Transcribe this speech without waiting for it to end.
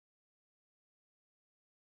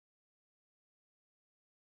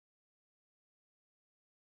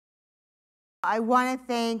I want to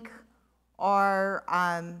thank our,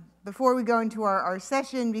 before we go into our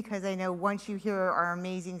session, because I know once you hear our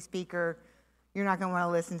amazing speaker, you're not going to want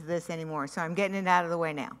to listen to this anymore. So I'm getting it out of the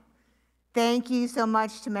way now. Thank you so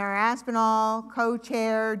much to Mary Aspinall,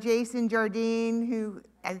 co-chair, Jason Jardine, who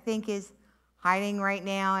I think is hiding right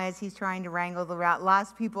now as he's trying to wrangle the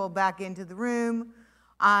last people back into the room.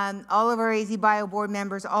 All of our AZ Bio board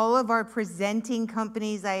members, all of our presenting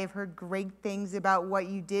companies. I have heard great things about what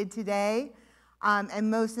you did today. And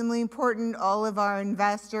most important, all of our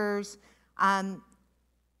investors.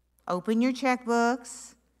 Open your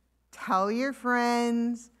checkbooks, tell your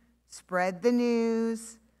friends, spread the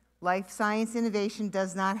news. Life science innovation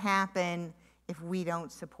does not happen if we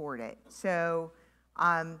don't support it. So,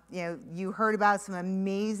 you heard about some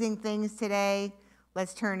amazing things today.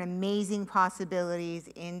 Let's turn amazing possibilities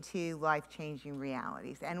into life-changing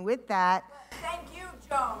realities. And with that, thank you,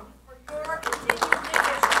 Joan, for your continued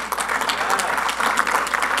leadership.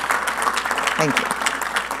 Thank you.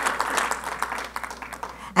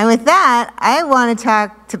 And with that, I want to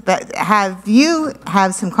have you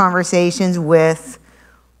have some conversations with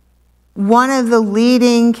one of the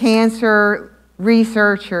leading cancer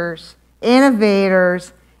researchers,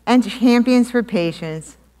 innovators, and champions for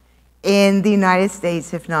patients in the United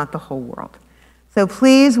States, if not the whole world. So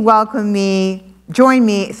please join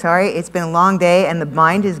me, sorry, it's been a long day and the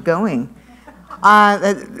mind is going.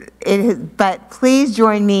 But please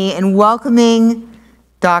join me in welcoming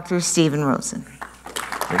Dr. Stephen Rosen.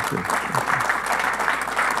 Thank you.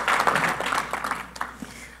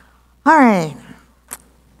 All right.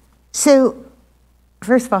 So,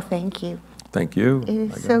 first of all, thank you. Thank you. It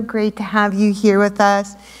is so great to have you here with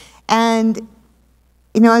us. And,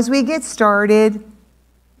 as we get started,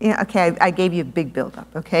 okay, I gave you a big build-up,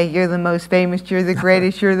 okay? You're the most famous, you're the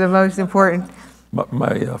greatest, you're the most important.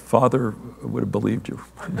 My father would have believed you.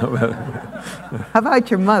 How about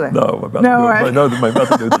your mother? No, I know that my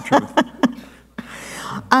mother knew the truth.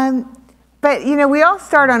 But, we all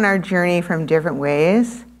start on our journey from different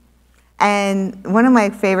ways. And one of my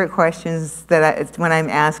favorite questions when I'm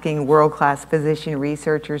asking world-class physician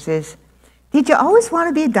researchers is, did you always want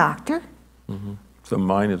to be a doctor? Mm-hmm. So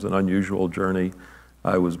mine is an unusual journey.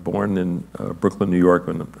 I was born in Brooklyn, New York.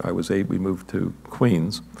 When I was 8, we moved to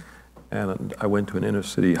Queens. And I went to an inner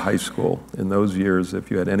city high school. In those years,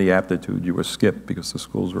 if you had any aptitude, you were skipped because the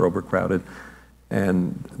schools were overcrowded.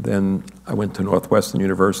 And then I went to Northwestern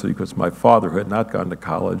University because my father, who had not gone to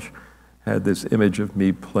college, had this image of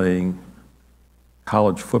me playing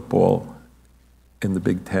college football in the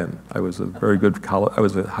Big Ten. I was a very good I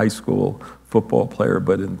was a high school football player,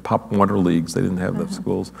 but in Pop Warner leagues, they didn't have the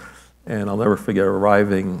schools. And I'll never forget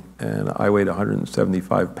arriving, and I weighed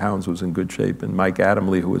 175 pounds, was in good shape. And Mike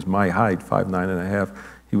Adamley, who was my height, 5'9½",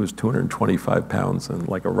 he was 225 pounds and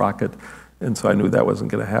like a rocket. And so I knew that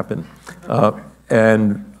wasn't going to happen.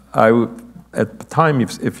 At the time,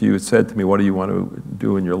 if you had said to me, what do you want to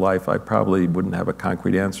do in your life, I probably wouldn't have a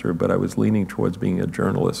concrete answer, but I was leaning towards being a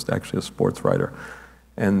journalist, actually a sports writer.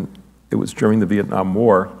 And it was during the Vietnam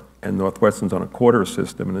War, and Northwestern's on a quarter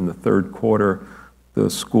system, and in the third quarter, the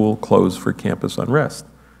school closed for campus unrest.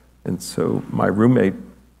 And so my roommate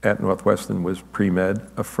at Northwestern was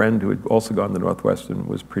pre-med. A friend who had also gone to Northwestern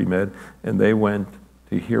was pre-med, and they went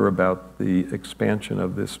to hear about the expansion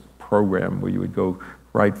of this program where you would go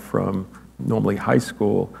right from normally high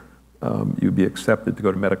school, you'd be accepted to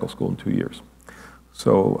go to medical school in 2 years.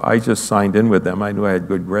 So I just signed in with them. I knew I had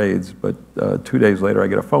good grades, but 2 days later I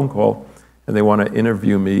get a phone call, and they want to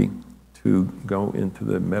interview me to go into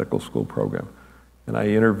the medical school program. And I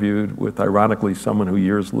interviewed with, ironically, someone who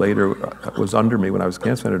years later was under me when I was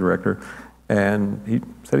cancer center director, and he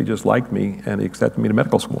said he just liked me, and he accepted me to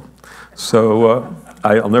medical school. So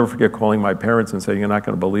I'll never forget calling my parents and saying, you're not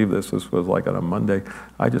going to believe this. This was like on a Monday.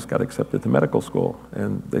 I just got accepted to medical school.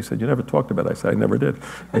 And they said, you never talked about it. I said, I never did.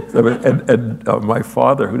 And my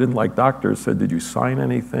father, who didn't like doctors, said, did you sign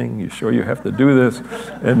anything? You sure you have to do this?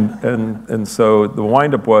 And so the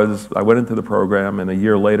windup was, I went into the program, and a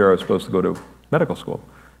year later I was supposed to go to medical school.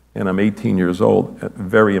 And I'm 18 years old,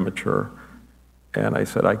 very immature. And I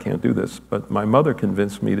said, I can't do this. But my mother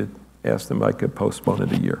convinced me to ask them if I could postpone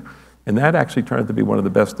it a year. And that actually turned out to be one of the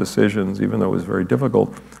best decisions, even though it was very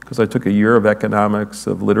difficult, because I took a year of economics,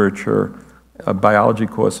 of literature, a biology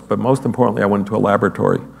course, but most importantly, I went into a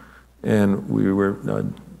laboratory. And we were,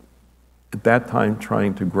 at that time,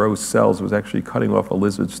 trying to grow cells. It was actually cutting off a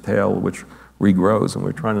lizard's tail, which regrows, and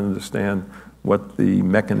we're trying to understand what the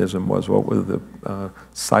mechanism was, what were the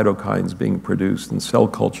cytokines being produced, and cell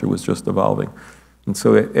culture was just evolving. And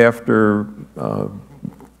so after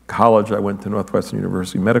college, I went to Northwestern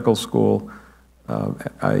University Medical School,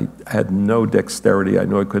 I had no dexterity. I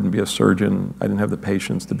knew I couldn't be a surgeon. I didn't have the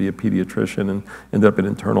patience to be a pediatrician, and ended up in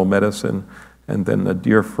internal medicine. And then a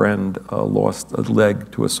dear friend lost a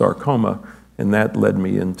leg to a sarcoma, and that led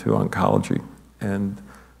me into oncology. And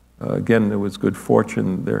again, it was good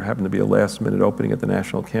fortune. There happened to be a last-minute opening at the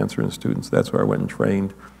National Cancer Institute, and so that's where I went and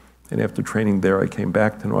trained. And after training there, I came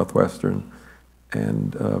back to Northwestern,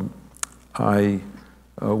 and I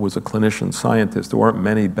was a clinician scientist. There weren't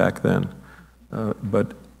many back then.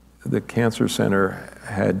 But the Cancer Center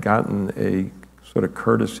had gotten a sort of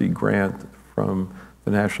courtesy grant from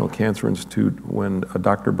the National Cancer Institute when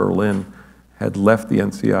Dr. Berlin had left the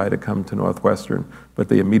NCI to come to Northwestern, but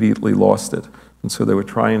they immediately lost it. And so they were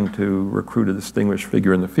trying to recruit a distinguished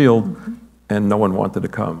figure in the field, and no one wanted to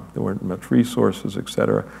come. There weren't much resources, et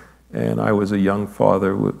cetera. And I was a young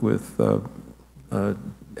father with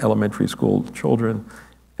elementary school children,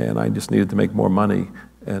 and I just needed to make more money.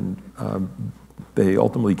 And they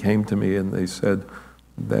ultimately came to me and they said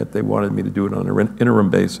that they wanted me to do it on an interim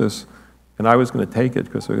basis. And I was going to take it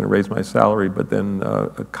because they were going to raise my salary, but then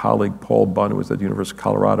a colleague, Paul Bunn, who was at the University of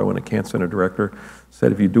Colorado and a cancer center director,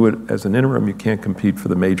 said if you do it as an interim, you can't compete for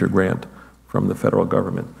the major grant from the federal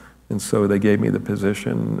government. And so they gave me the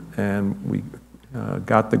position, and we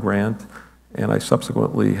got the grant, and I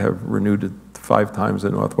subsequently have renewed it 5 times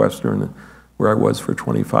at Northwestern, where I was for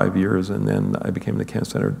 25 years, and then I became the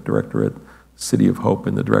cancer center director at City of Hope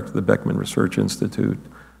and the director of the Beckman Research Institute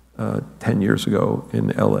 10 years ago in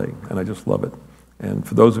LA, and I just love it. And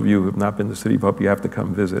for those of you who have not been to City of Hope, you have to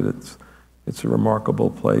come visit. It's a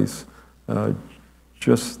remarkable place.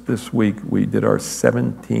 Just this week, we did our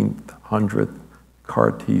 1700th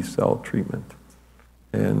CAR T cell treatment.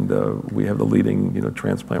 And we have the leading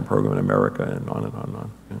transplant program in America, and on and on and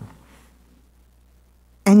on. Yeah.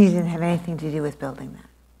 And you didn't have anything to do with building that?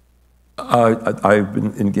 I've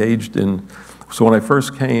been engaged in, so when I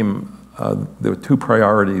first came, there were 2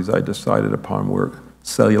 priorities I decided upon were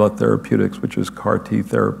cellular therapeutics, which is CAR T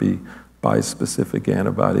therapy, bispecific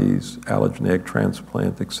antibodies, allogeneic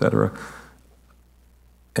transplant, et cetera.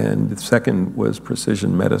 And the second was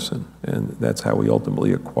precision medicine, and that's how we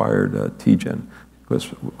ultimately acquired TGen,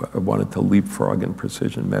 because I wanted to leapfrog in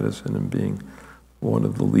precision medicine and being one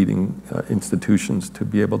of the leading institutions to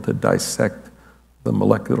be able to dissect the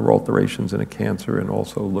molecular alterations in a cancer and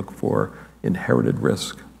also look for inherited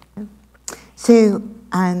risk. So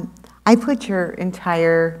I put your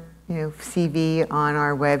entire CV on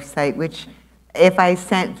our website, which if I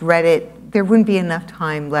read it, there wouldn't be enough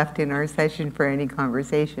time left in our session for any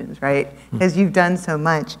conversations, right? Because you've done so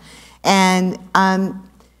much. And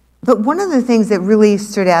but one of the things that really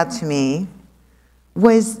stood out to me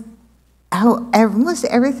was how almost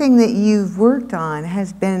everything that you've worked on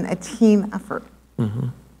has been a team effort.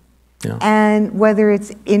 Yeah. And whether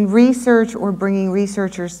it's in research or bringing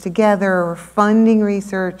researchers together or funding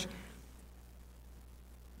research,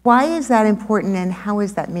 why is that important, and how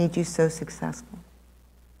has that made you so successful?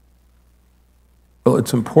 Well,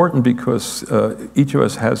 it's important because each of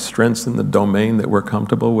us has strengths in the domain that we're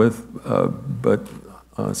comfortable with, but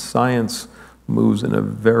science moves in a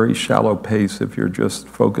very shallow pace if you're just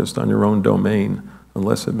focused on your own domain,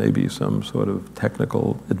 unless it may be some sort of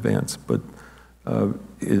technical advance. But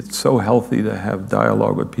it's so healthy to have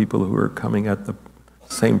dialogue with people who are coming at the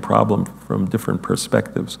same problem from different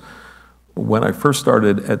perspectives. When I first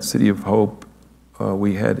started at City of Hope,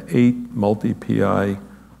 we had 8 multi-PI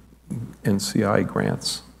NCI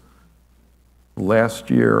grants. Last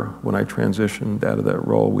year, when I transitioned out of that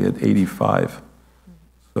role, we had 85.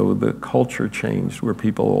 So the culture changed where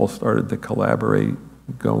people all started to collaborate,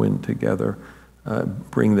 go in together,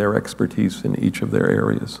 bring their expertise in each of their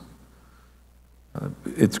areas.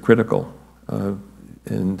 It's critical.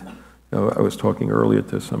 And I was talking earlier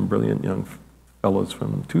to some brilliant young fellows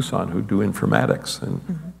from Tucson who do informatics. And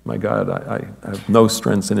my God, I have no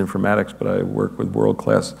strengths in informatics, but I work with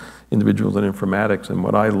world-class individuals in informatics. And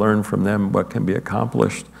what I learn from them, what can be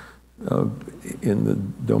accomplished in the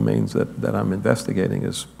domains that I'm investigating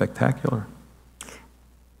is spectacular.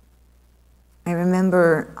 I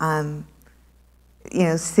remember,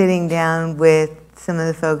 sitting down with some of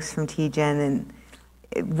the folks from TGen, and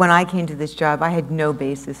when I came to this job, I had no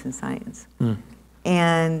basis in science.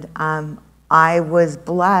 And I was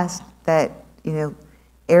blessed that,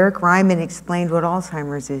 Eric Ryman explained what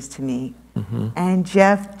Alzheimer's is to me. And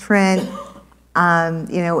Jeff Trent,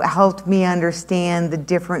 helped me understand the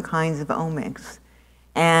different kinds of omics.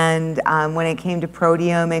 And when it came to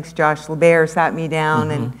proteomics, Josh LeBaire sat me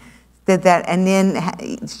down and did that. And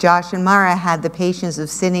then Josh and Mara had the patience of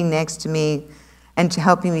sitting next to me and to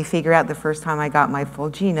helping me figure out the first time I got my full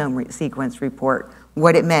genome sequence report,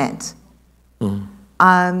 what it meant.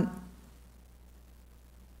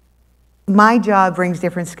 My job brings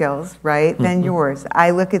different skills, right, than yours.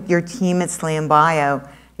 I look at your team at Slam Bio,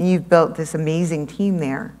 and you've built this amazing team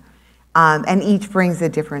there, and each brings a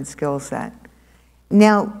different skill set.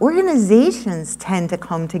 Now, organizations tend to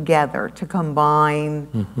come together to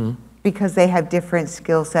combine because they have different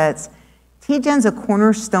skill sets. TGen's a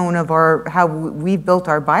cornerstone of how we've built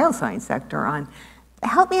our bioscience sector on.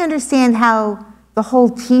 Help me understand how the whole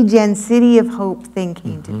TGen City of Hope thing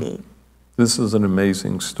came to be. This is an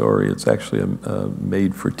amazing story. It's actually a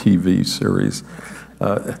made-for-TV series.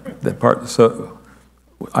 So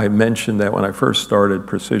I mentioned that when I first started,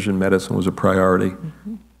 precision medicine was a priority.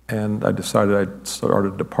 And I decided I'd start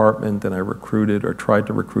a department, and I recruited or tried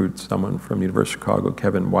to recruit someone from the University of Chicago,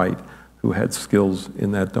 Kevin White, who had skills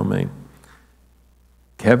in that domain.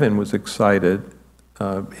 Kevin was excited.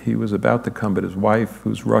 He was about to come, but his wife,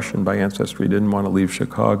 who's Russian by ancestry, didn't want to leave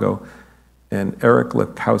Chicago. And Eric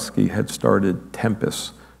Lepkowski had started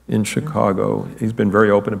Tempus in Chicago. He's been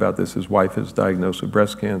very open about this. His wife is diagnosed with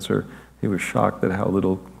breast cancer. He was shocked at how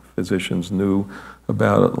little physicians knew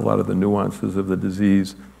about a lot of the nuances of the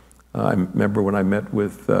disease. I remember when I met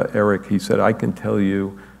with Eric, he said, I can tell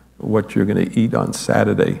you what you're going to eat on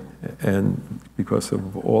Saturday, and because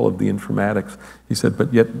of all of the informatics. He said,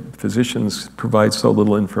 but yet physicians provide so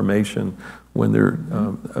little information when they're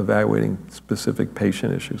evaluating specific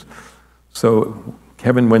patient issues. So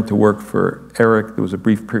Kevin went to work for Eric. There was a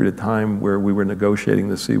brief period of time where we were negotiating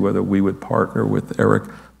to see whether we would partner with Eric,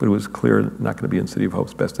 but it was clear not going to be in City of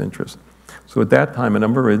Hope's best interest. So at that time, a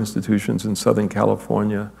number of institutions in Southern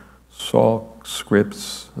California, Salk,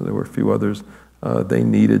 Scripps, there were a few others, they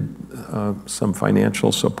needed some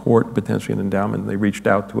financial support, potentially an endowment. They reached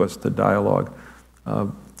out to us to dialogue.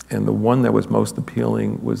 And the one that was most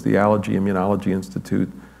appealing was the Allergy Immunology Institute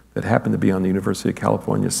that happened to be on the University of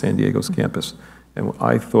California, San Diego's campus. And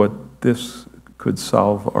I thought this could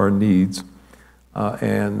solve our needs.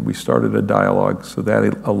 And we started a dialogue, so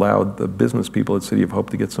that allowed the business people at City of Hope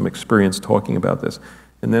to get some experience talking about this.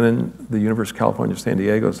 And then the University of California, San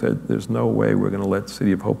Diego said, there's no way we're going to let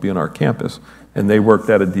City of Hope be on our campus. And they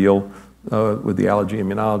worked out a deal with the allergy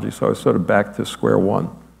immunology, so I was sort of back to square one.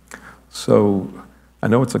 So I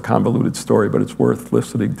know it's a convoluted story, but it's worth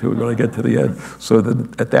listening to when I get to the end. So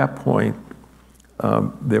at that point,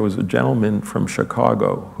 there was a gentleman from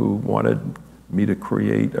Chicago who wanted me to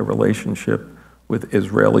create a relationship with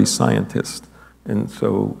Israeli scientists. And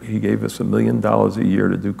so he gave us $1 million a year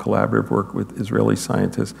to do collaborative work with Israeli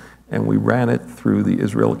scientists, and we ran it through the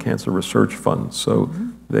Israel Cancer Research Fund, so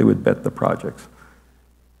they would bet the projects.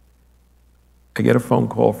 I get a phone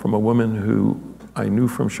call from a woman who I knew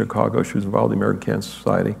from Chicago. She was involved in the American Cancer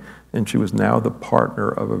Society, and she was now the partner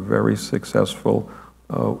of a very successful,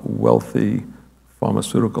 wealthy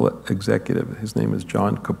pharmaceutical executive. His name is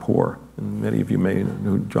John Kapoor, and many of you may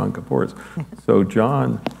know who John Kapoor is. So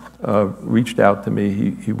John reached out to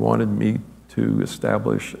me. He wanted me to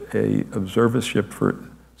establish a observership for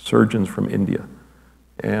surgeons from India.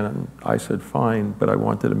 And I said, fine, but I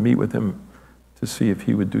wanted to meet with him to see if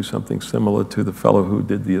he would do something similar to the fellow who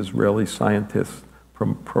did the Israeli scientist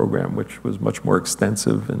program, which was much more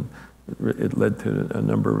extensive, and it led to a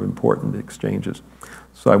number of important exchanges.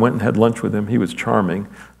 So I went and had lunch with him. He was charming.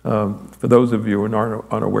 For those of you who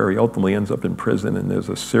are unaware, he ultimately ends up in prison, and there's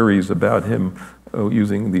a series about him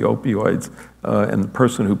using the opioids, and the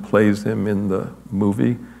person who plays him in the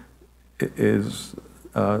movie is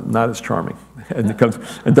not as charming, and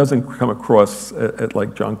it doesn't come across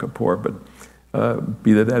like John Kapoor, but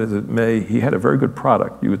be that as it may, he had a very good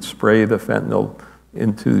product. You would spray the fentanyl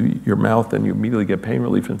into your mouth and you immediately get pain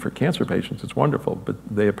relief, and for cancer patients it's wonderful, but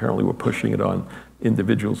they apparently were pushing it on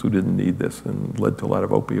individuals who didn't need this and led to a lot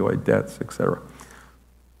of opioid deaths, etc.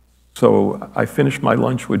 So I finished my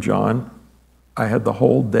lunch with John. I had the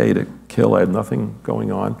whole day to kill. I had nothing going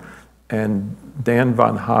on. And Dan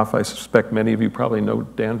Von Hoff, I suspect many of you probably know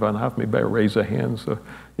Dan Von Hoff, maybe by a raise of hands. So,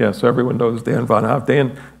 yeah, so everyone knows Dan Von Hoff.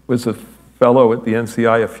 Dan was a fellow at the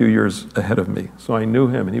NCI a few years ahead of me. So I knew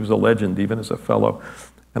him, and he was a legend even as a fellow.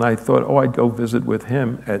 And I thought, oh, I'd go visit with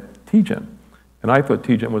him at TGen. And I thought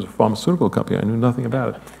TGen was a pharmaceutical company. I knew nothing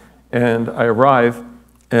about it. And I arrive,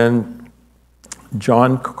 and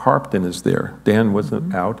John Carpton is there. Dan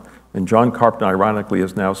wasn't out. And John Carpton, ironically,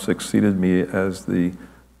 has now succeeded me as the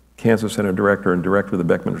Cancer Center Director and Director of the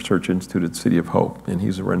Beckman Research Institute at City of Hope. And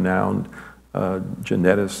he's a renowned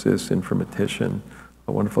geneticist, informatician,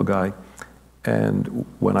 a wonderful guy. And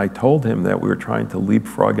when I told him that we were trying to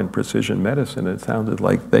leapfrog in precision medicine, it sounded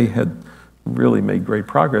like they had really made great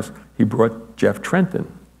progress, he brought Jeff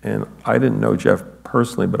Trenton. And I didn't know Jeff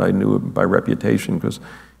personally, but I knew him by reputation because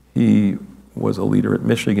he was a leader at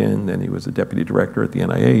Michigan, then he was a deputy director at the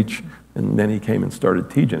NIH, and then he came and started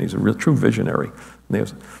TGen. He's a real true visionary.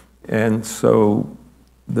 And so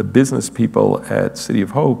the business people at City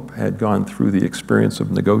of Hope had gone through the experience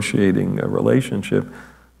of negotiating a relationship.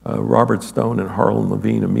 Robert Stone and Harlan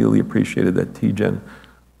Levine immediately appreciated that TGen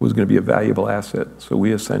was going to be a valuable asset. So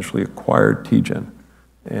we essentially acquired TGen,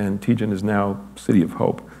 and TGen is now City of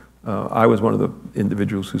Hope. I was one of the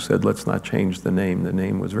individuals who said, let's not change the name. The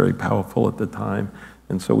name was very powerful at the time,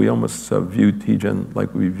 and so we almost viewed TGen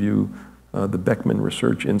like we view the Beckman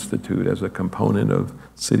Research Institute as a component of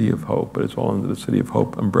City of Hope, but it's all under the City of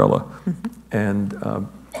Hope umbrella. And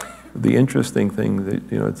the interesting thing that,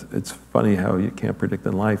 you know, it's funny how you can't predict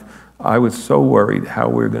in life. I was so worried how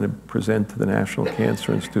we were going to present to the National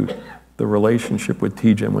Cancer Institute the relationship with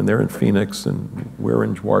TGen when they're in Phoenix and we're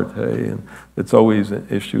in Duarte, and it's always an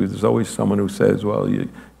issue. There's always someone who says, well, you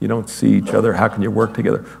don't see each other, how can you work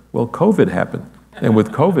together? Well, COVID happened, and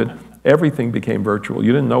with COVID, everything became virtual.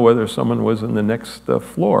 You didn't know whether someone was in the next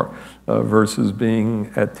floor versus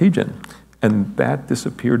being at TGen, and that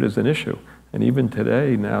disappeared as an issue. And even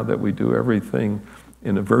today, now that we do everything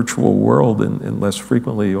in a virtual world and less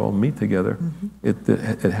frequently all meet together,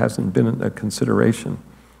 it hasn't been a consideration.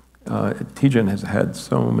 TGen has had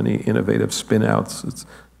so many innovative spin-outs. It's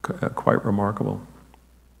quite remarkable.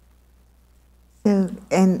 So,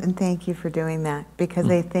 and thank you for doing that, because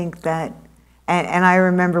I think that, and I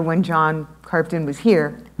remember when John Carpton was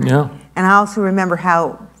here. Yeah. And I also remember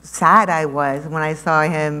how sad I was when I saw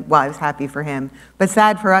him. Well, I was happy for him, but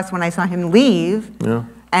sad for us when I saw him leave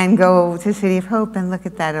and go to City of Hope, and look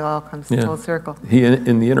at that, it all comes full circle. He,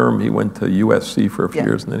 in the interim, he went to USC for a few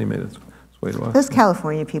years, and then he made his way to us. Those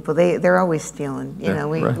California people, they're always stealing. You know,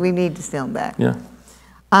 we need to steal them back. Yeah.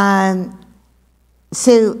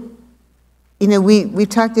 So, you know, we've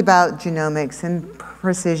talked about genomics and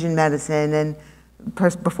precision medicine, and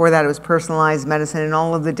before that it was personalized medicine and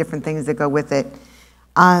all of the different things that go with it.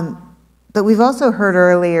 But we've also heard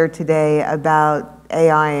earlier today about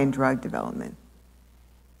AI and drug development.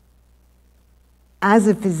 As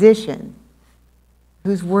a physician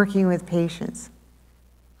who's working with patients,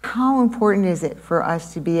 how important is it for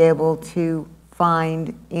us to be able to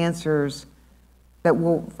find answers that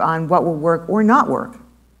on what will work or not work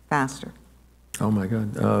faster? Oh my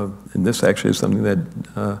God. And this actually is something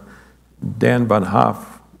that Dan Van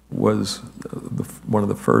Hoff was one of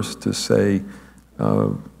the first to say,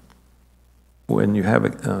 when you have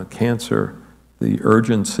a cancer, the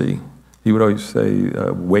urgency, he would always say,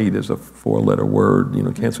 wait is a 4-letter word. You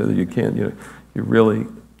know, cancer that you can't, you really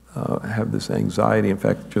have this anxiety. In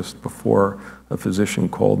fact, just before, a physician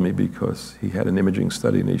called me because he had an imaging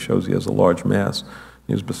study and he shows he has a large mass.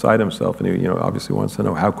 He was beside himself, and he, obviously wants to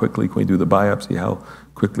know how quickly can we do the biopsy, how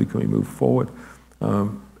quickly can we move forward.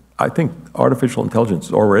 I think artificial intelligence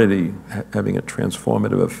is already having a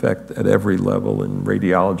transformative effect at every level in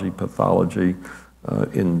radiology, pathology,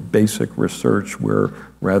 in basic research, where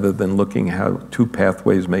rather than looking how 2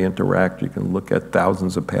 pathways may interact, you can look at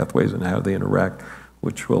thousands of pathways and how they interact,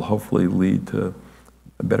 which will hopefully lead to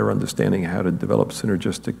a better understanding how to develop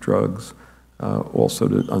synergistic drugs, also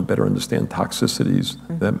to better understand toxicities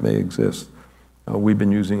that may exist. We've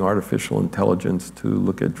been using artificial intelligence to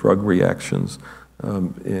look at drug reactions,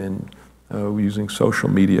 and we're using social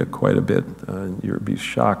media quite a bit. You'd be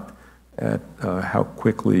shocked at how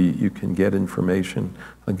quickly you can get information.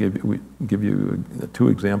 I'll give you 2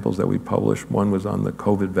 examples that we published. One was on the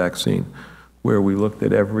COVID vaccine, where we looked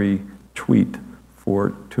at every tweet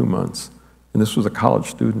for 2 months. And this was a college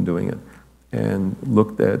student doing it, and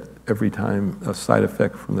looked at every time a side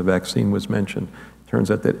effect from the vaccine was mentioned.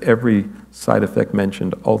 Turns out that every side effect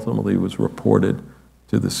mentioned ultimately was reported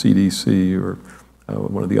to the CDC or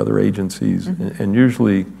one of the other agencies. And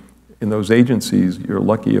usually in those agencies, you're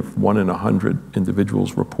lucky if 1 in 100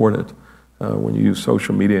 individuals report it. When you use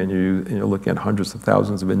social media and you're looking at hundreds of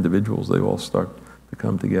thousands of individuals, they all start to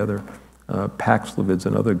come together. Paxlovid's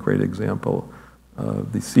another great example.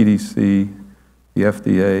 The CDC, the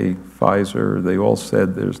FDA, Pfizer, they all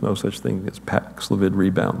said there's no such thing as Paxlovid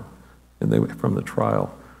rebound, and they were from the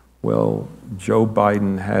trial. Well, Joe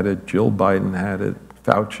Biden had it, Jill Biden had it,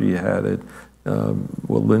 Fauci had it,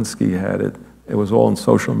 Walensky had it. It was all in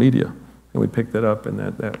social media, and we picked it up, and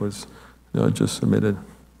that was just submitted.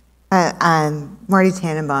 Marty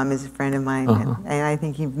Tannenbaum is a friend of mine, and I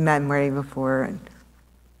think you've met Marty before.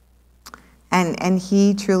 And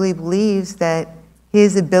he truly believes that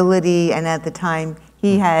his ability, and at the time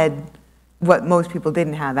he had what most people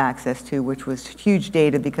didn't have access to, which was huge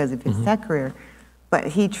data because of his tech career, but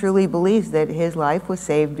he truly believes that his life was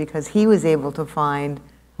saved because he was able to find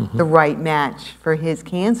the right match for his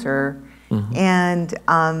cancer. And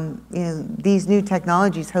these new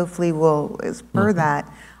technologies hopefully will spur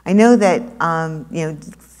that. I know that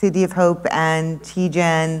City of Hope and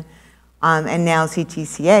TGen and now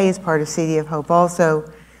CTCA is part of City of Hope also,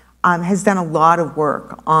 has done a lot of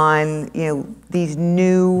work on these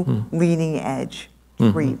new leading edge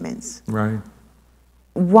treatments. Right.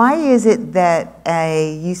 Why is it that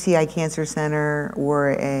a UCI Cancer Center or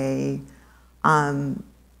an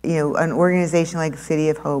organization like City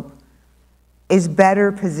of Hope is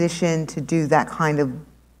better positioned to do that kind of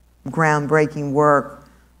groundbreaking work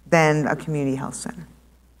than a community health center?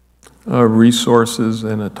 Resources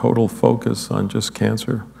and a total focus on just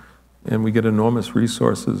cancer. And we get enormous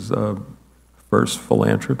resources. First,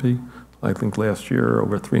 philanthropy. I think last year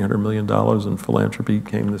over $300 million in philanthropy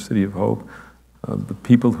came to the City of Hope. The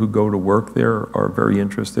people who go to work there are very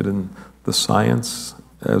interested in the science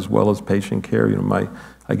as well as patient care.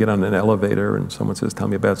 I get on an elevator and someone says, "Tell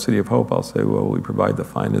me about City of Hope." I'll say, "Well, we provide the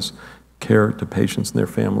finest care to patients and their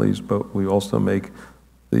families, but we also make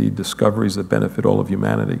the discoveries that benefit all of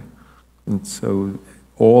humanity." And so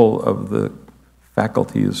all of the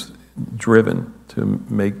faculty is driven to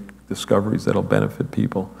make discoveries that'll benefit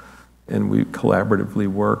people. And we collaboratively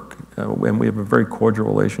work, and we have a very cordial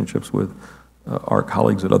relationships with our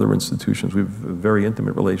colleagues at other institutions. We have a very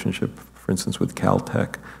intimate relationship, for instance, with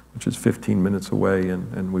Caltech, which is 15 minutes away,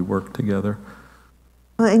 and we work together.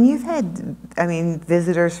 Well, and you've had,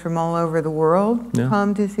 visitors from all over the world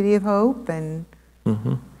come to City of Hope, and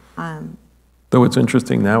though it's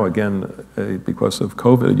interesting now, again, because of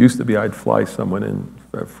COVID, it used to be I'd fly someone in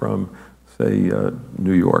from, say,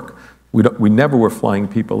 New York. We never were flying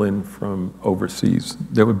people in from overseas.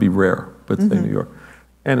 That would be rare, but say New York.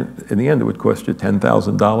 And in the end, it would cost you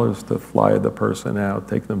 $10,000 to fly the person out,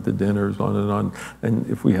 take them to dinners, on and on. And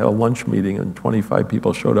if we had a lunch meeting and 25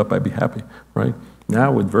 people showed up, I'd be happy, right?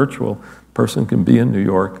 Now with virtual, person can be in New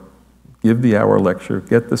York, give the hour lecture,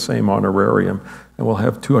 get the same honorarium, and we'll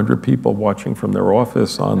have 200 people watching from their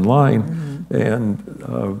office online, and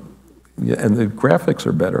the graphics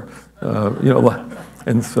are better,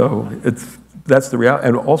 and so that's the reality.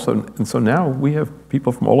 And so now we have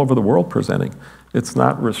people from all over the world presenting. It's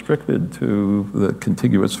not restricted to the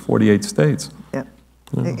contiguous 48 states. Yep.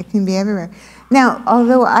 It can be everywhere. Now,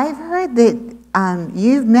 although I've heard that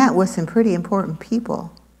you've met with some pretty important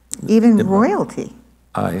people, even royalty.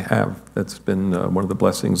 I have. That's been one of the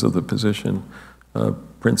blessings of the position.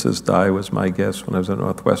 Princess Di was my guest when I was at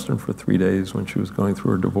Northwestern for 3 days when she was going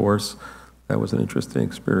through her divorce. That was an interesting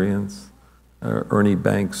experience. Ernie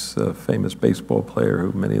Banks, a famous baseball player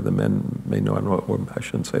who many of the men may know, I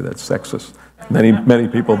shouldn't say that's sexist. Many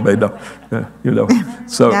people may know,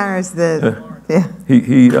 So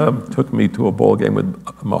he took me to a ball game with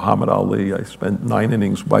Muhammad Ali. I spent 9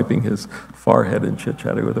 innings wiping his forehead and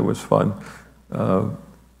chit-chatting with her. It was fun.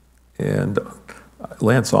 And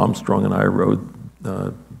Lance Armstrong and I rode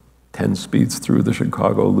 10 speeds through the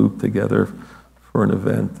Chicago Loop together for an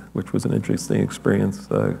event, which was an interesting experience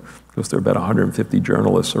because there were about 150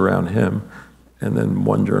 journalists around him. And then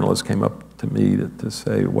one journalist came up to me to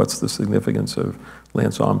say, "What's the significance of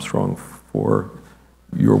Lance Armstrong for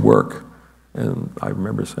your work?" And I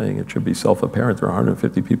remember saying, "It should be self-apparent. There are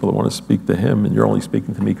 150 people that want to speak to him, and you're only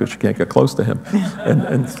speaking to me because you can't get close to him."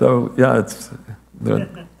 and so, it's...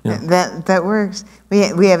 That works.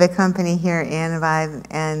 We have a company here, Anavive,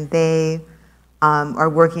 and they are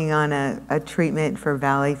working on a treatment for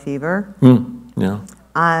valley fever.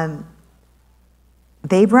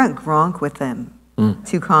 They brought Gronk with them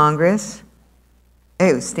to Congress.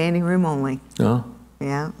 It was standing room only.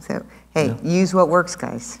 Yeah. So hey, use what works,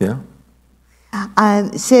 guys.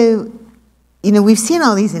 So we've seen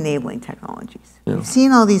all these enabling technologies. We've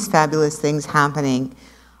seen all these fabulous things happening.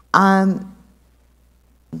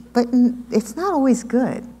 But it's not always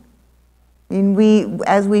good.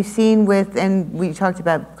 As we've seen with, and we talked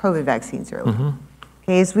about COVID vaccines earlier.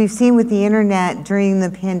 Okay, as we've seen with the internet during the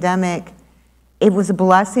pandemic, it was a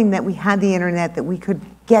blessing that we had the internet, that we could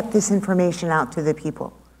get this information out to the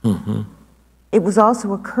people. It was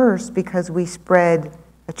also a curse because we spread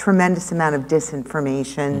a tremendous amount of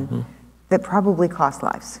disinformation that probably cost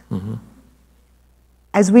lives.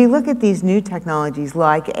 As we look at these new technologies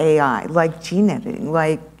like AI, like gene editing,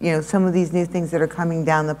 like some of these new things that are coming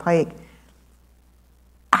down the pike,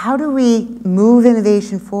 how do we move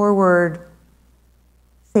innovation forward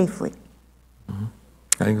safely?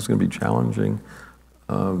 I think it's going to be challenging.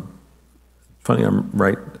 Funny, I'm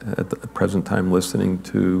right at the present time listening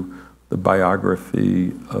to the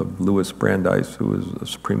biography of Louis Brandeis, who was a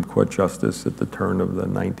Supreme Court justice at the turn of the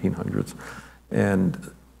 1900s.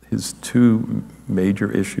 And his 2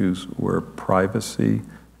 major issues were privacy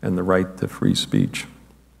and the right to free speech.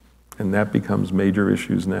 And that becomes major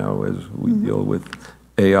issues now as we deal with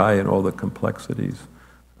AI and all the complexities.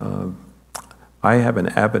 I have an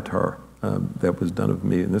avatar that was done of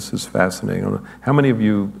me, and this is fascinating. I don't know, how many of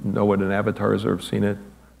you know what an avatar is or have seen it?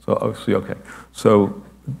 So, okay. So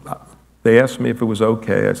they asked me if it was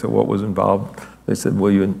okay. I said, what was involved? They said,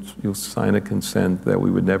 well, you'll sign a consent that we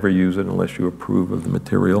would never use it unless you approve of the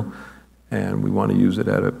material, and we want to use it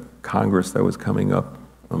at a Congress that was coming up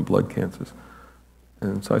on blood cancers.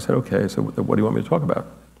 And so I said, okay. I said, what do you want me to talk about?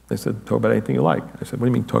 They said, talk about anything you like. I said, what do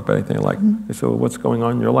you mean talk about anything I like? They said, well, what's going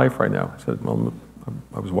on in your life right now? I said, well,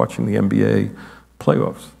 I was watching the NBA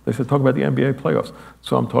playoffs. They said, talk about the NBA playoffs.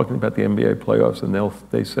 So I'm talking about the NBA playoffs, and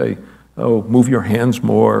they say, oh, move your hands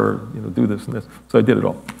more, do this and this. So I did it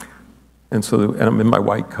all. And I'm in my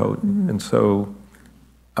white coat. And so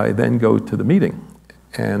I then go to the meeting,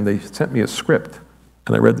 and they sent me a script.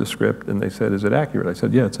 And I read the script, and they said, is it accurate? I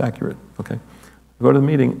said, yeah, it's accurate. Okay. I go to the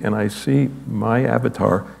meeting, and I see my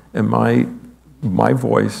avatar and my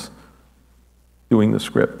voice doing the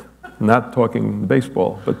script. Not talking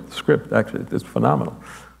baseball, but the script actually is phenomenal.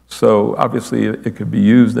 So obviously it could be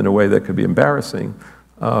used in a way that could be embarrassing,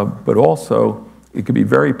 but also it could be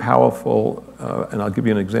very powerful, and I'll give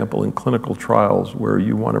you an example in clinical trials where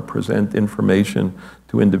you want to present information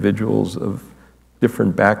to individuals of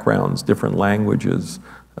different backgrounds, different languages.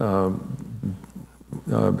 You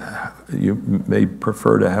may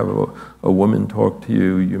prefer to have a woman talk to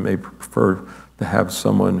you. You may prefer to have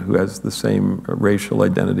someone who has the same racial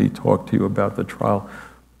identity talk to you about the trial.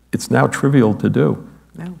 It's now trivial to do.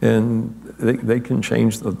 No. And they can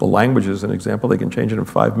change the language as an example. They can change it in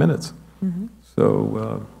 5 minutes.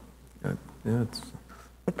 So, yeah, it's...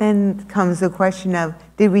 But then comes the question of,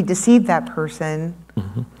 did we deceive that person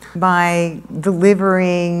by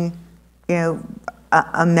delivering,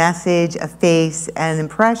 a message, a face, an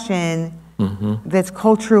impression that's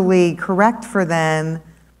culturally correct for them,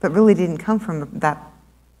 but really didn't come from that?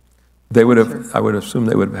 They would have, I would assume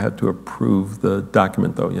they would have had to approve the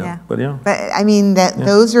document though, yeah. But yeah. But I mean,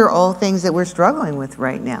 those are all things that we're struggling with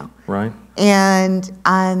right now. Right. And,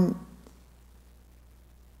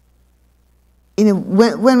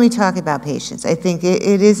 when we talk about patients, I think it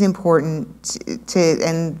is important to,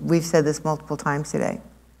 and we've said this multiple times today,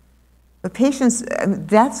 but patients,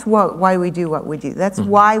 that's why we do what we do. That's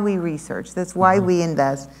why we research. That's why we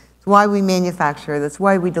invest. That's why we manufacture. That's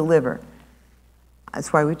why we deliver.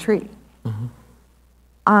 That's why we treat.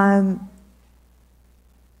 And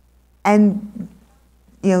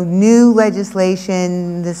new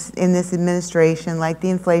legislation in this administration, like the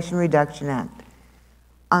Inflation Reduction Act,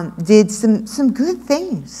 did some good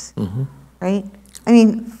things, right? I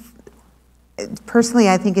mean, personally,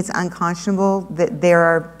 I think it's unconscionable that there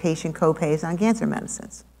are patient co-pays on cancer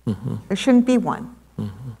medicines. There shouldn't be one.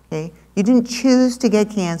 Okay, you didn't choose to get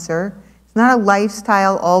cancer. It's not a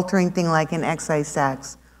lifestyle-altering thing like an excise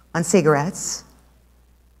tax on cigarettes,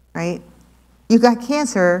 right? You got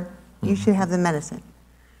cancer, you should have the medicine.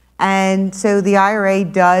 And so the IRA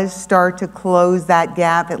does start to close that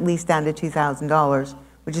gap, at least down to $2,000,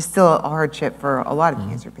 which is still a hardship for a lot of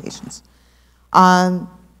cancer patients. But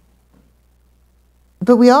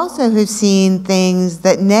we also have seen things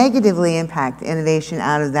that negatively impact innovation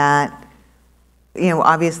out of that.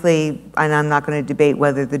 Obviously, and I'm not going to debate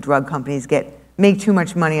whether the drug companies make too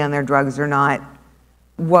much money on their drugs or not.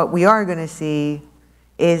 What we are going to see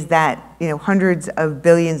is that hundreds of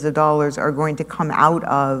billions of dollars are going to come out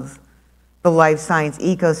of the life science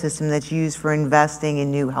ecosystem that's used for investing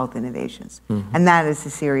in new health innovations. And that is a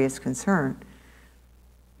serious concern.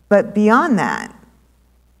 But beyond that,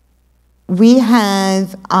 we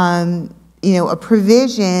have a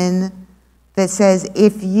provision that says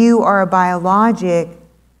if you are a biologic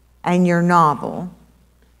and you're novel,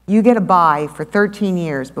 you get a buy for 13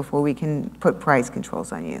 years before we can put price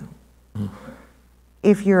controls on you.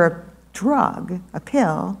 If you're a drug, a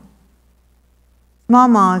pill, small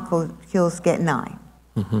molecules get 9.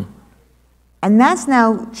 And that's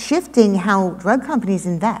now shifting how drug companies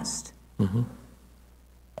invest.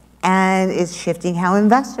 And it's shifting how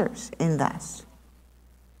investors invest.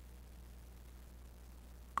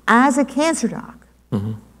 As a cancer doc,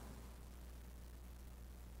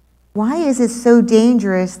 why is it so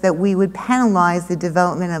dangerous that we would penalize the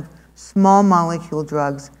development of small molecule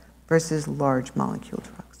drugs versus large molecule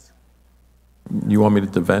drugs? You want me to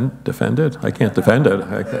defend it? I can't defend it.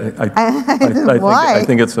 Why? I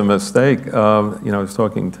think it's a mistake. I was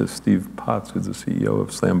talking to Steve Potts, who's the CEO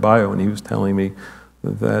of Slam Bio, and he was telling me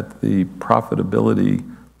that the profitability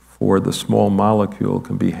for the small molecule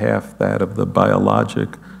can be half that of the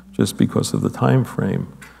biologic just because of the time frame.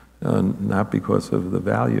 not because of the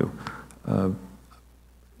value.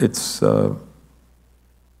 It's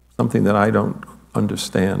something that I don't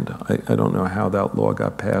understand. I don't know how that law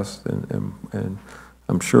got passed, and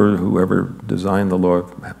I'm sure whoever designed the law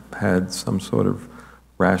had some sort of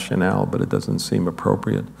rationale, but it doesn't seem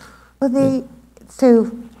appropriate. Well,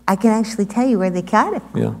 so I can actually tell you where they got it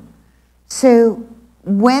from. Yeah. So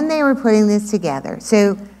when they were putting this together,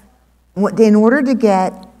 so in order to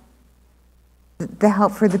get the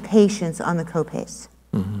help for the patients on the copays,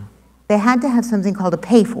 they had to have something called a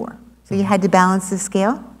pay for. So you had to balance the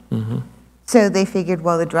scale. So they figured,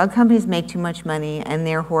 well, the drug companies make too much money and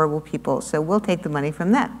they're horrible people, so we'll take the money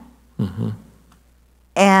from them.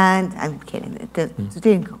 And I'm kidding, it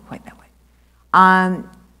didn't go quite that way.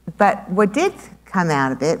 But what did come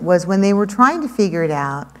out of it was when they were trying to figure it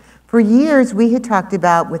out, for years we had talked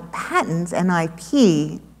about with patents and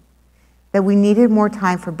IP that we needed more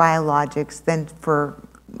time for biologics than for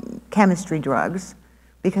chemistry drugs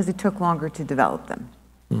because it took longer to develop them.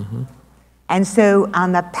 And so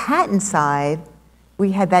on the patent side,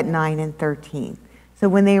 we had that 9 and 13. So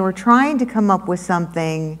when they were trying to come up with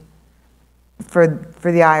something for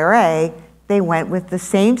the IRA, they went with the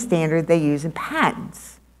same standard they use in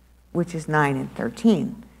patents, which is 9 and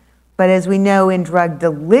 13. But as we know in drug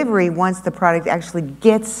delivery, once the product actually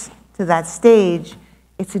gets to that stage,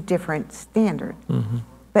 it's a different standard.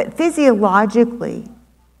 But physiologically,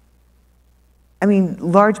 I mean,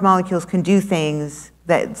 large molecules can do things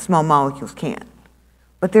that small molecules can't.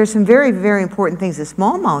 But there's some very, very important things that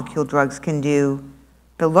small molecule drugs can do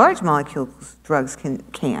that large molecule drugs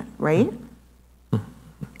can't, right?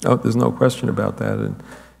 Oh, there's no question about that. And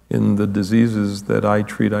in the diseases that I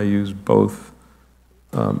treat, I use both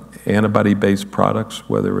antibody-based products,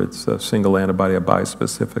 whether it's a single antibody, a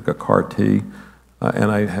bispecific, a CAR T,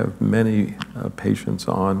 and I have many patients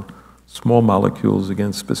on small molecules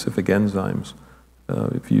against specific enzymes.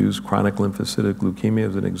 If you use chronic lymphocytic leukemia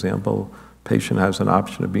as an example, patient has an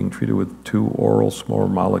option of being treated with 2 oral small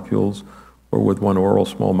molecules or with 1 oral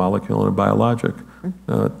small molecule and a biologic.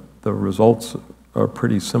 The results are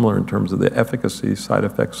pretty similar in terms of the efficacy, side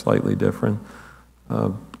effects slightly different,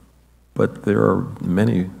 but there are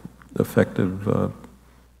many effective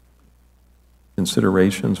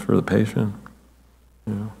considerations for the patient.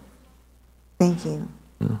 Thank you.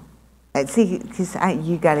 See, because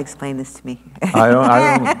you got to explain this to me.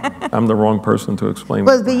 I'm the wrong person to explain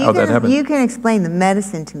how that happened. You can explain the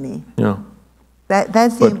medicine to me. Yeah.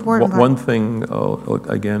 That's the important part. One thing,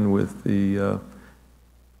 again, with the,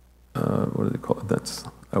 what do they call it?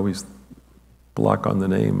 I always block on the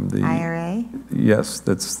name. The IRA? Yes,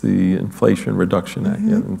 that's the Inflation Reduction Act.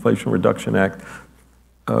 Yeah, Inflation Reduction Act,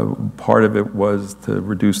 part of it was to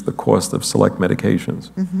reduce the cost of select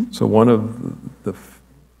medications. So one of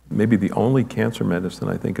maybe the only cancer medicine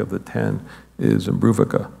I think of the 10 is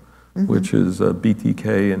Imbruvica, which is a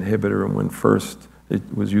BTK inhibitor, and when first it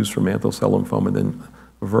was used for mantle cell lymphoma and then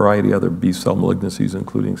a variety of other B-cell malignancies,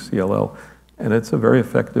 including CLL. And it's a very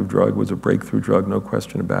effective drug, was a breakthrough drug, no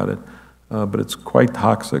question about it. But it's quite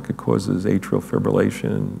toxic. It causes atrial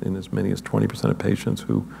fibrillation in as many as 20% of patients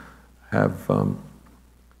who have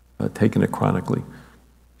taken it chronically.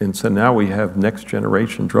 And so now we have next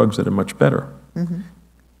generation drugs that are much better.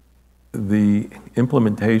 The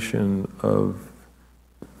implementation of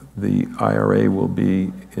the IRA will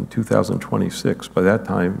be in 2026. By that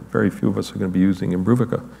time, very few of us are going to be using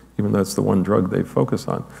Imbruvica, even though it's the one drug they focus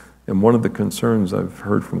on. And one of the concerns I've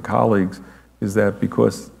heard from colleagues is that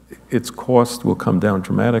because its cost will come down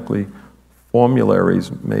dramatically,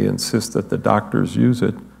 formularies may insist that the doctors use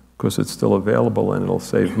it because it's still available and it'll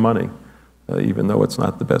save money, even though it's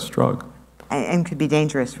not the best drug. And could be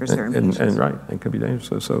dangerous for certain patients. And could be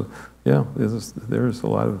dangerous. So yeah, there's a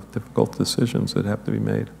lot of difficult decisions that have to be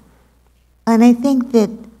made. And I think that,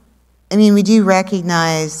 I mean, we do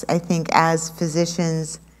recognize, I think, as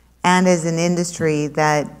physicians and as an industry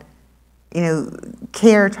that,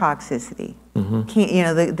 care toxicity,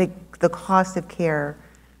 the cost of care,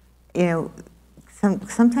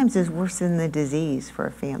 sometimes is worse than the disease for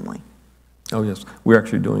a family. Oh, yes. We're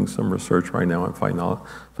actually doing some research right now on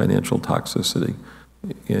financial toxicity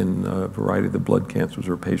in a variety of the blood cancers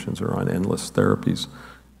where patients are on endless therapies.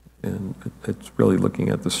 And it's really looking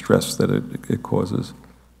at the stress that it causes.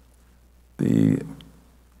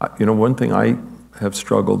 One thing I have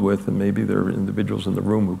struggled with, and maybe there are individuals in the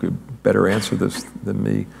room who could better answer this than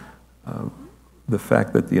me, the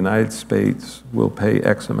fact that the United States will pay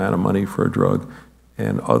X amount of money for a drug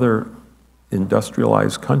and other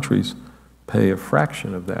industrialized countries pay a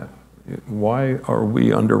fraction of that. Why are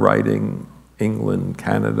we underwriting England,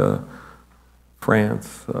 Canada,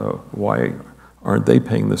 France? Why aren't they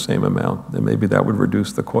paying the same amount? And maybe that would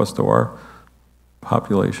reduce the cost to our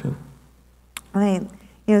population. I mean,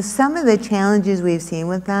 you know, some of the challenges we've seen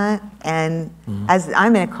with that, and as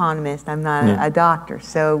I'm an economist, I'm not a doctor,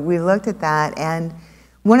 so we looked at that, and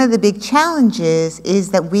one of the big challenges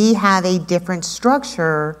is that we have a different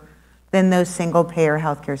structure than those single-payer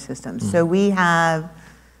healthcare systems. So we have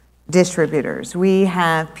distributors, we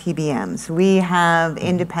have PBMs, we have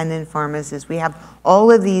independent pharmacists, we have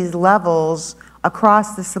all of these levels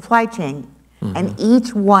across the supply chain, and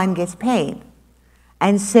each one gets paid.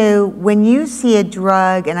 And so when you see a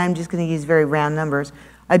drug, and I'm just going to use very round numbers,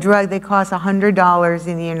 a drug that costs $100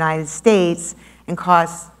 in the United States and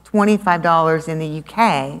costs $25 in the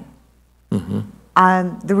UK,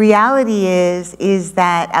 the reality is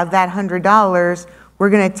that of that $100, we're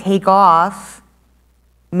going to take off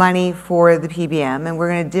money for the PBM, and we're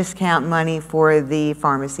going to discount money for the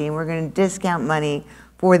pharmacy, and we're going to discount money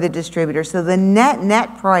for the distributor. So the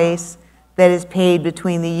net price that is paid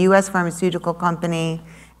between the U.S. pharmaceutical company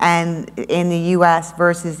and in the U.S.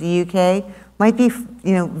 versus the UK might be,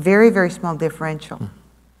 you know, very, very small differential.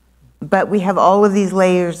 But we have all of these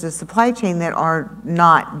layers of supply chain that are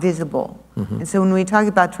not visible. And so when we talk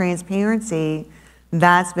about transparency,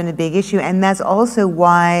 that's been a big issue. And that's also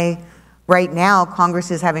why right now Congress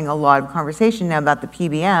is having a lot of conversation now about the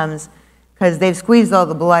PBMs, because they've squeezed all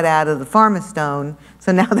the blood out of the pharma stone,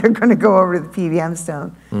 so now they're going to go over to the PBM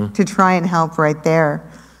stone to try and help right there.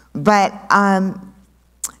 But,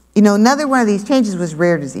 you know, another one of these changes was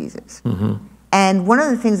rare diseases. And one of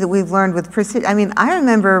the things that we've learned with precision, I mean, I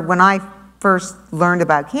remember when I first learned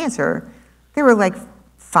about cancer, there were like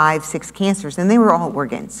 5, 6 cancers, and they were all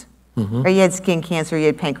organs. Right? You had skin cancer, you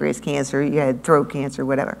had pancreas cancer, you had throat cancer,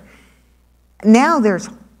 whatever. Now there's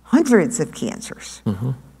hundreds of cancers.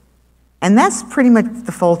 And that's pretty much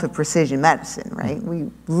the fault of precision medicine, right?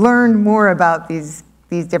 We learned more about these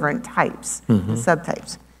different types, and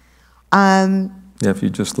subtypes. Yeah, if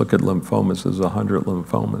you just look at lymphomas, there's 100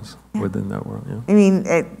 lymphomas within that world. Yeah. I mean,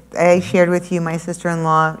 I shared with you, my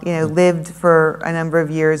sister-in-law, you know, lived for a number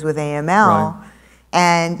of years with AML,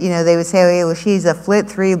 and you know, they would say, "Oh, well, she's a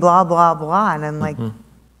FLT3, blah blah blah," and I'm like, you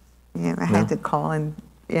know, I had to call and,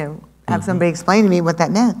 you know, have somebody explain to me what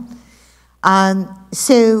that meant.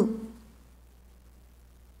 So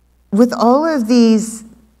with all of these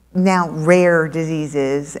now rare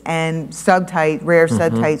diseases and rare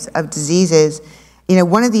subtypes of diseases, you know,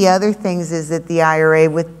 one of the other things is that the IRA,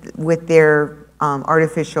 with their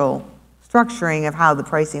artificial structuring of how the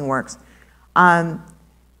pricing works,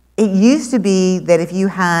 it used to be that if you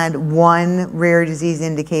had one rare disease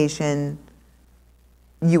indication,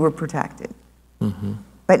 you were protected.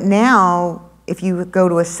 But now, if you go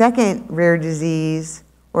to a second rare disease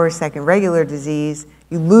or a second regular disease,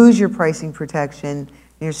 you lose your pricing protection, and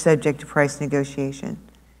you're subject to price negotiation.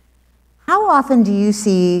 How often do you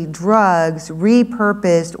see drugs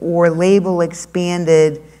repurposed or label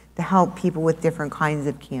expanded to help people with different kinds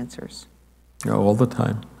of cancers? All the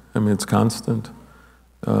time. I mean, it's constant.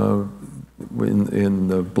 In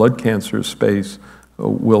the blood cancer space,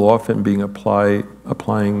 we'll often be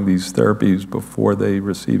applying these therapies before they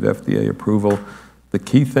receive FDA approval. The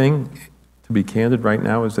key thing, to be candid right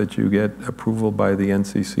now, is that you get approval by the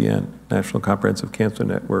NCCN, National Comprehensive Cancer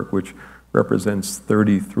Network, which represents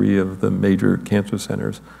 33 of the major cancer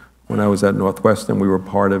centers. When I was at Northwestern, we were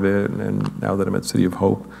part of it, and now that I'm at City of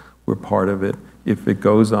Hope, we're part of it. If it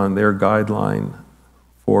goes on their guideline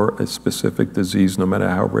for a specific disease, no matter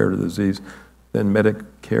how rare the disease, then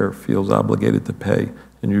Medicare feels obligated to pay,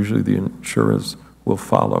 and usually the insurers will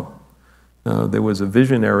follow. There was a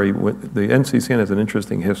visionary, the NCCN has an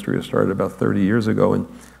interesting history. It started about 30 years ago, and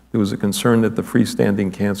there was a concern that the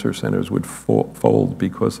freestanding cancer centers would fold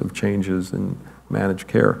because of changes in managed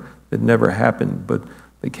care. It never happened, but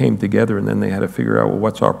they came together, and then they had to figure out, well,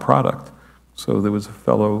 what's our product? So there was a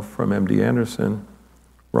fellow from MD Anderson,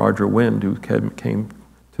 Roger Wind, who came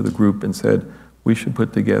to the group and said, we should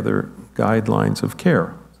put together guidelines of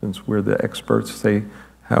care, since we're the experts, say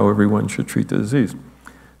how everyone should treat the disease.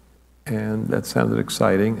 And that sounded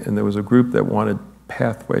exciting, and there was a group that wanted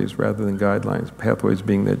pathways rather than guidelines, pathways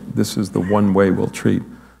being that this is the one way we'll treat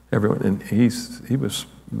everyone. And he was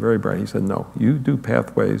very bright. He said, no, you do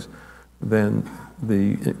pathways, then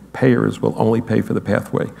the payers will only pay for the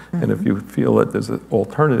pathway. And if you feel that there's an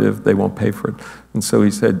alternative, they won't pay for it. And so he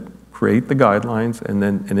said, create the guidelines, and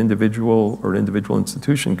then an individual or an individual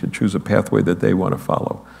institution could choose a pathway that they want to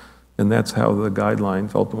follow. And that's how the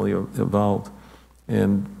guidelines ultimately evolved.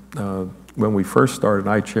 And when we first started,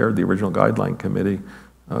 I chaired the original guideline committee.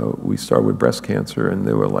 We started with breast cancer, and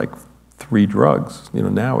there were like 3 drugs. You know,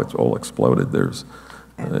 now it's all exploded. There's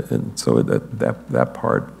And so that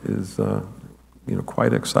part is,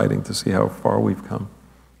 quite exciting to see how far we've come.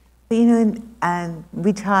 And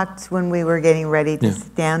we talked when we were getting ready to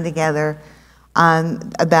sit down together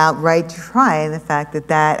about right to try and the fact that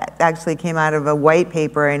that actually came out of a white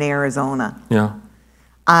paper in Arizona. Yeah.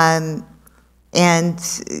 And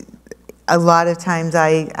a lot of times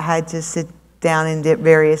I had to sit down in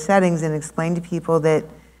various settings and explain to people that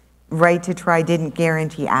right to try didn't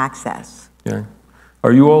guarantee access. Yeah.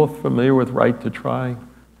 Are you all familiar with right to try?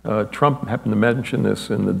 Trump happened to mention this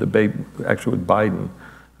in the debate, actually with Biden,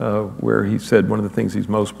 where he said one of the things he's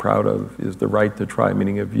most proud of is the right to try,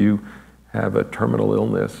 meaning if you have a terminal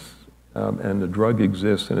illness and the drug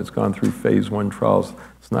exists and it's gone through phase 1 trials,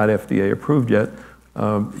 it's not FDA approved yet,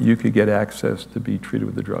 you could get access to be treated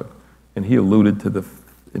with the drug. And he alluded to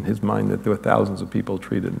in his mind that there were thousands of people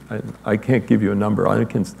treated. I can't give you a number. I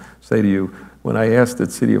can say to you, when I asked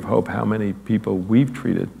at City of Hope how many people we've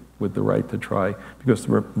treated with the right to try, because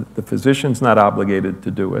the physician's not obligated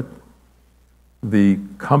to do it, the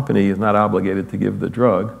company is not obligated to give the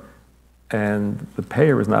drug, and the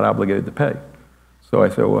payer is not obligated to pay. So I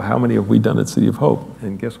said, well, how many have we done at City of Hope?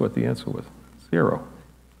 And guess what the answer was? 0.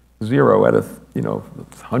 0 out of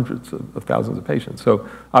hundreds of thousands of patients. So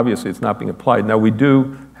obviously it's not being applied. Now we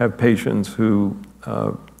do have patients who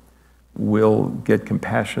will get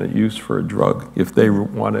compassionate use for a drug if they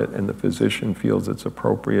want it and the physician feels it's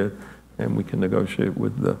appropriate, and we can negotiate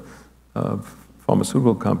with the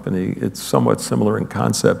pharmaceutical company. It's somewhat similar in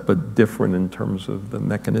concept, but different in terms of the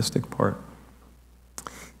mechanistic part.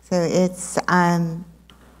 So it's,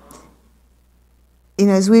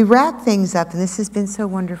 as we wrap things up, and this has been so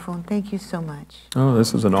wonderful, and thank you so much. Oh,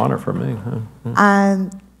 this is an honor for me.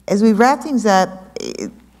 As we wrap things up,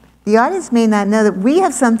 the audience may not know that we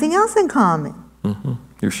have something else in common. Mm-hmm.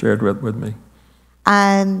 You shared with me.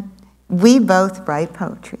 We both write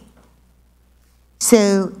poetry.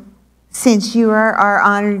 So since you are our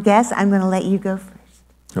honored guest, I'm going to let you go first.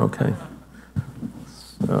 Okay.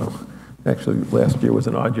 So actually, last year was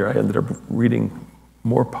an odd year. I ended up reading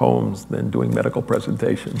more poems than doing medical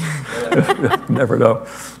presentations. Never know.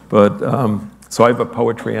 But so I have a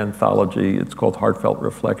poetry anthology. It's called Heartfelt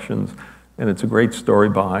Reflections, and it's a great story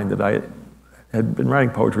behind it. I had been writing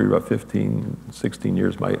poetry about 15, 16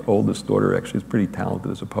 years. My oldest daughter actually is pretty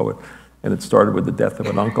talented as a poet, and it started with the death of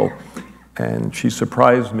an uncle. And she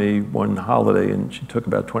surprised me one holiday, and she took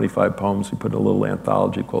about 25 poems. She put in a little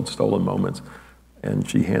anthology called Stolen Moments, and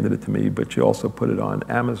she handed it to me, but she also put it on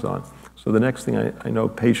Amazon. So the next thing I know,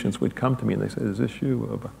 patients would come to me and they said, is this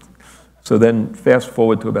you? So then fast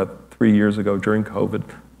forward to about 3 years ago during COVID,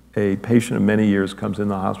 a patient of many years comes in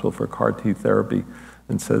the hospital for CAR T therapy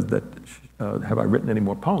and says that, have I written any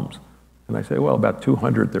more poems? And I say, well, about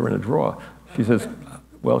 200, they're in a drawer. She says,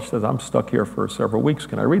 I'm stuck here for several weeks.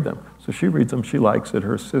 Can I read them? So she reads them. She likes it.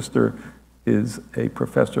 Her sister is a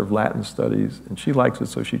professor of Latin studies, and she likes it,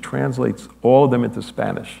 so she translates all of them into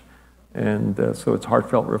Spanish. And so it's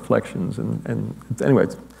Heartfelt Reflections. And anyway,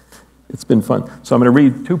 it's been fun. So I'm going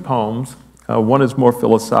to read 2 poems. One is more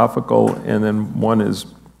philosophical, and then one is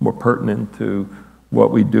more pertinent to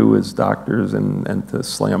what we do as doctors and to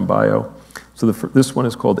slam bio. So this one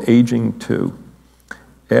is called Aging 2.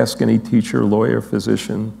 Ask any teacher, lawyer,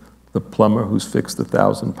 physician, the plumber who's fixed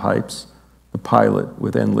 1,000 pipes, the pilot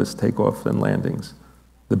with endless takeoffs and landings,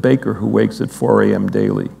 the baker who wakes at 4 a.m.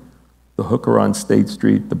 daily, the hooker on State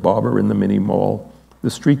Street, the barber in the mini mall, the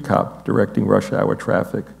street cop directing rush hour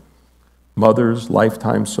traffic, mothers,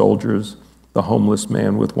 lifetime soldiers, the homeless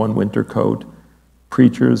man with one winter coat,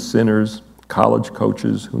 preachers, sinners, college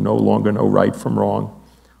coaches who no longer know right from wrong,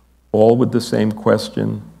 all with the same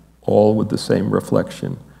question, all with the same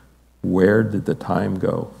reflection. Where did the time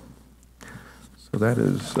go? So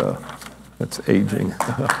that's aging.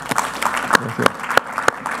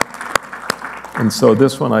 And so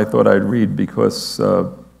this one I thought I'd read because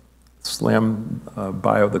Slam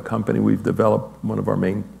Bio, the company we've developed, one of our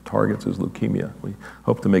main targets is leukemia. We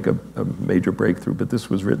hope to make a major breakthrough, but this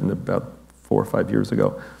was written about 4 or 5 years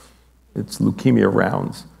ago. It's Leukemia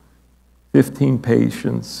Rounds. 15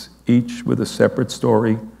 patients, each with a separate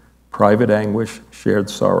story, private anguish, shared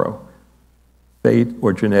sorrow. Fate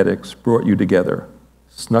or genetics brought you together,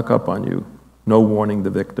 snuck up on you, no warning the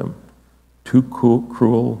victim. Too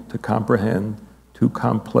cruel to comprehend, too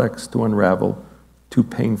complex to unravel, too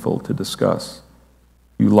painful to discuss.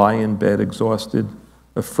 You lie in bed exhausted,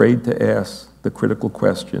 afraid to ask the critical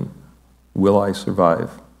question, will I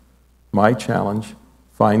survive? My challenge,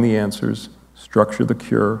 find the answers, structure the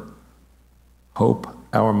cure, hope,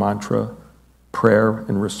 our mantra, prayer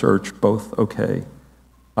and research both okay.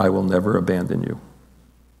 I will never abandon you.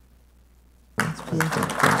 That's beautiful.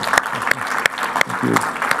 Thank you.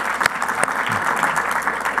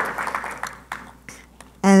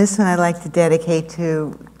 And this one I'd like to dedicate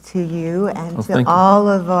to you and to thank you. all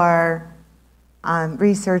of our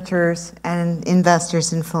researchers and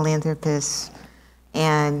investors and philanthropists.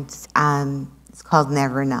 And it's called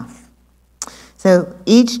Never Enough. So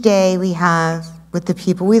each day we have with the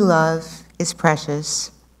people we love is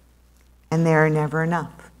precious, and there are never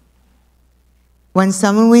enough. When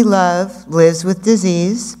someone we love lives with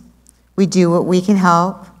disease, we do what we can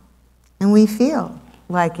help, and we feel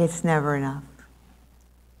like it's never enough.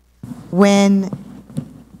 When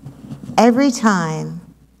every time,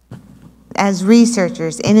 as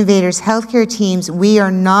researchers, innovators, healthcare teams, we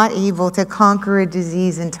are not able to conquer a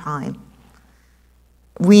disease in time,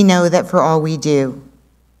 we know that for all we do,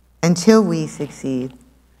 until we succeed,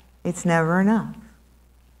 it's never enough.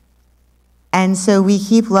 And so we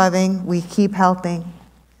keep loving, we keep helping,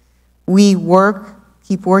 we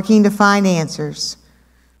keep working to find answers,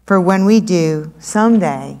 for when we do,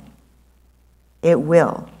 someday, it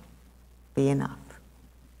will be enough.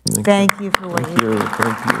 Thank you for what you do.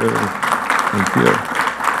 Thank you.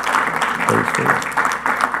 Thank you.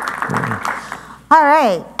 All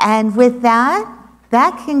right, and with that,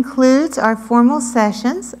 that concludes our formal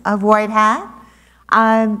sessions of White Hat.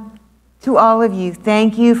 To all of you,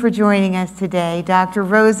 thank you for joining us today. Dr.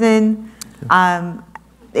 Rosen,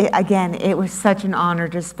 again, it was such an honor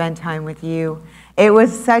to spend time with you. It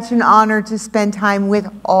was such an honor to spend time with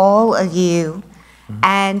all of you.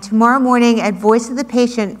 And tomorrow morning at Voice of the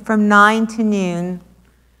Patient from 9 to noon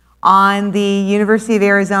on the University of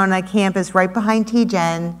Arizona campus right behind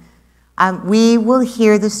TGen, we will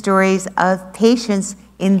hear the stories of patients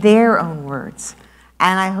in their own words.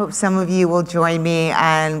 And I hope some of you will join me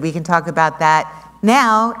and we can talk about that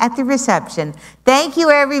now at the reception. Thank you,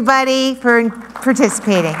 everybody, for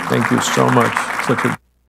participating. Thank you so much. Such a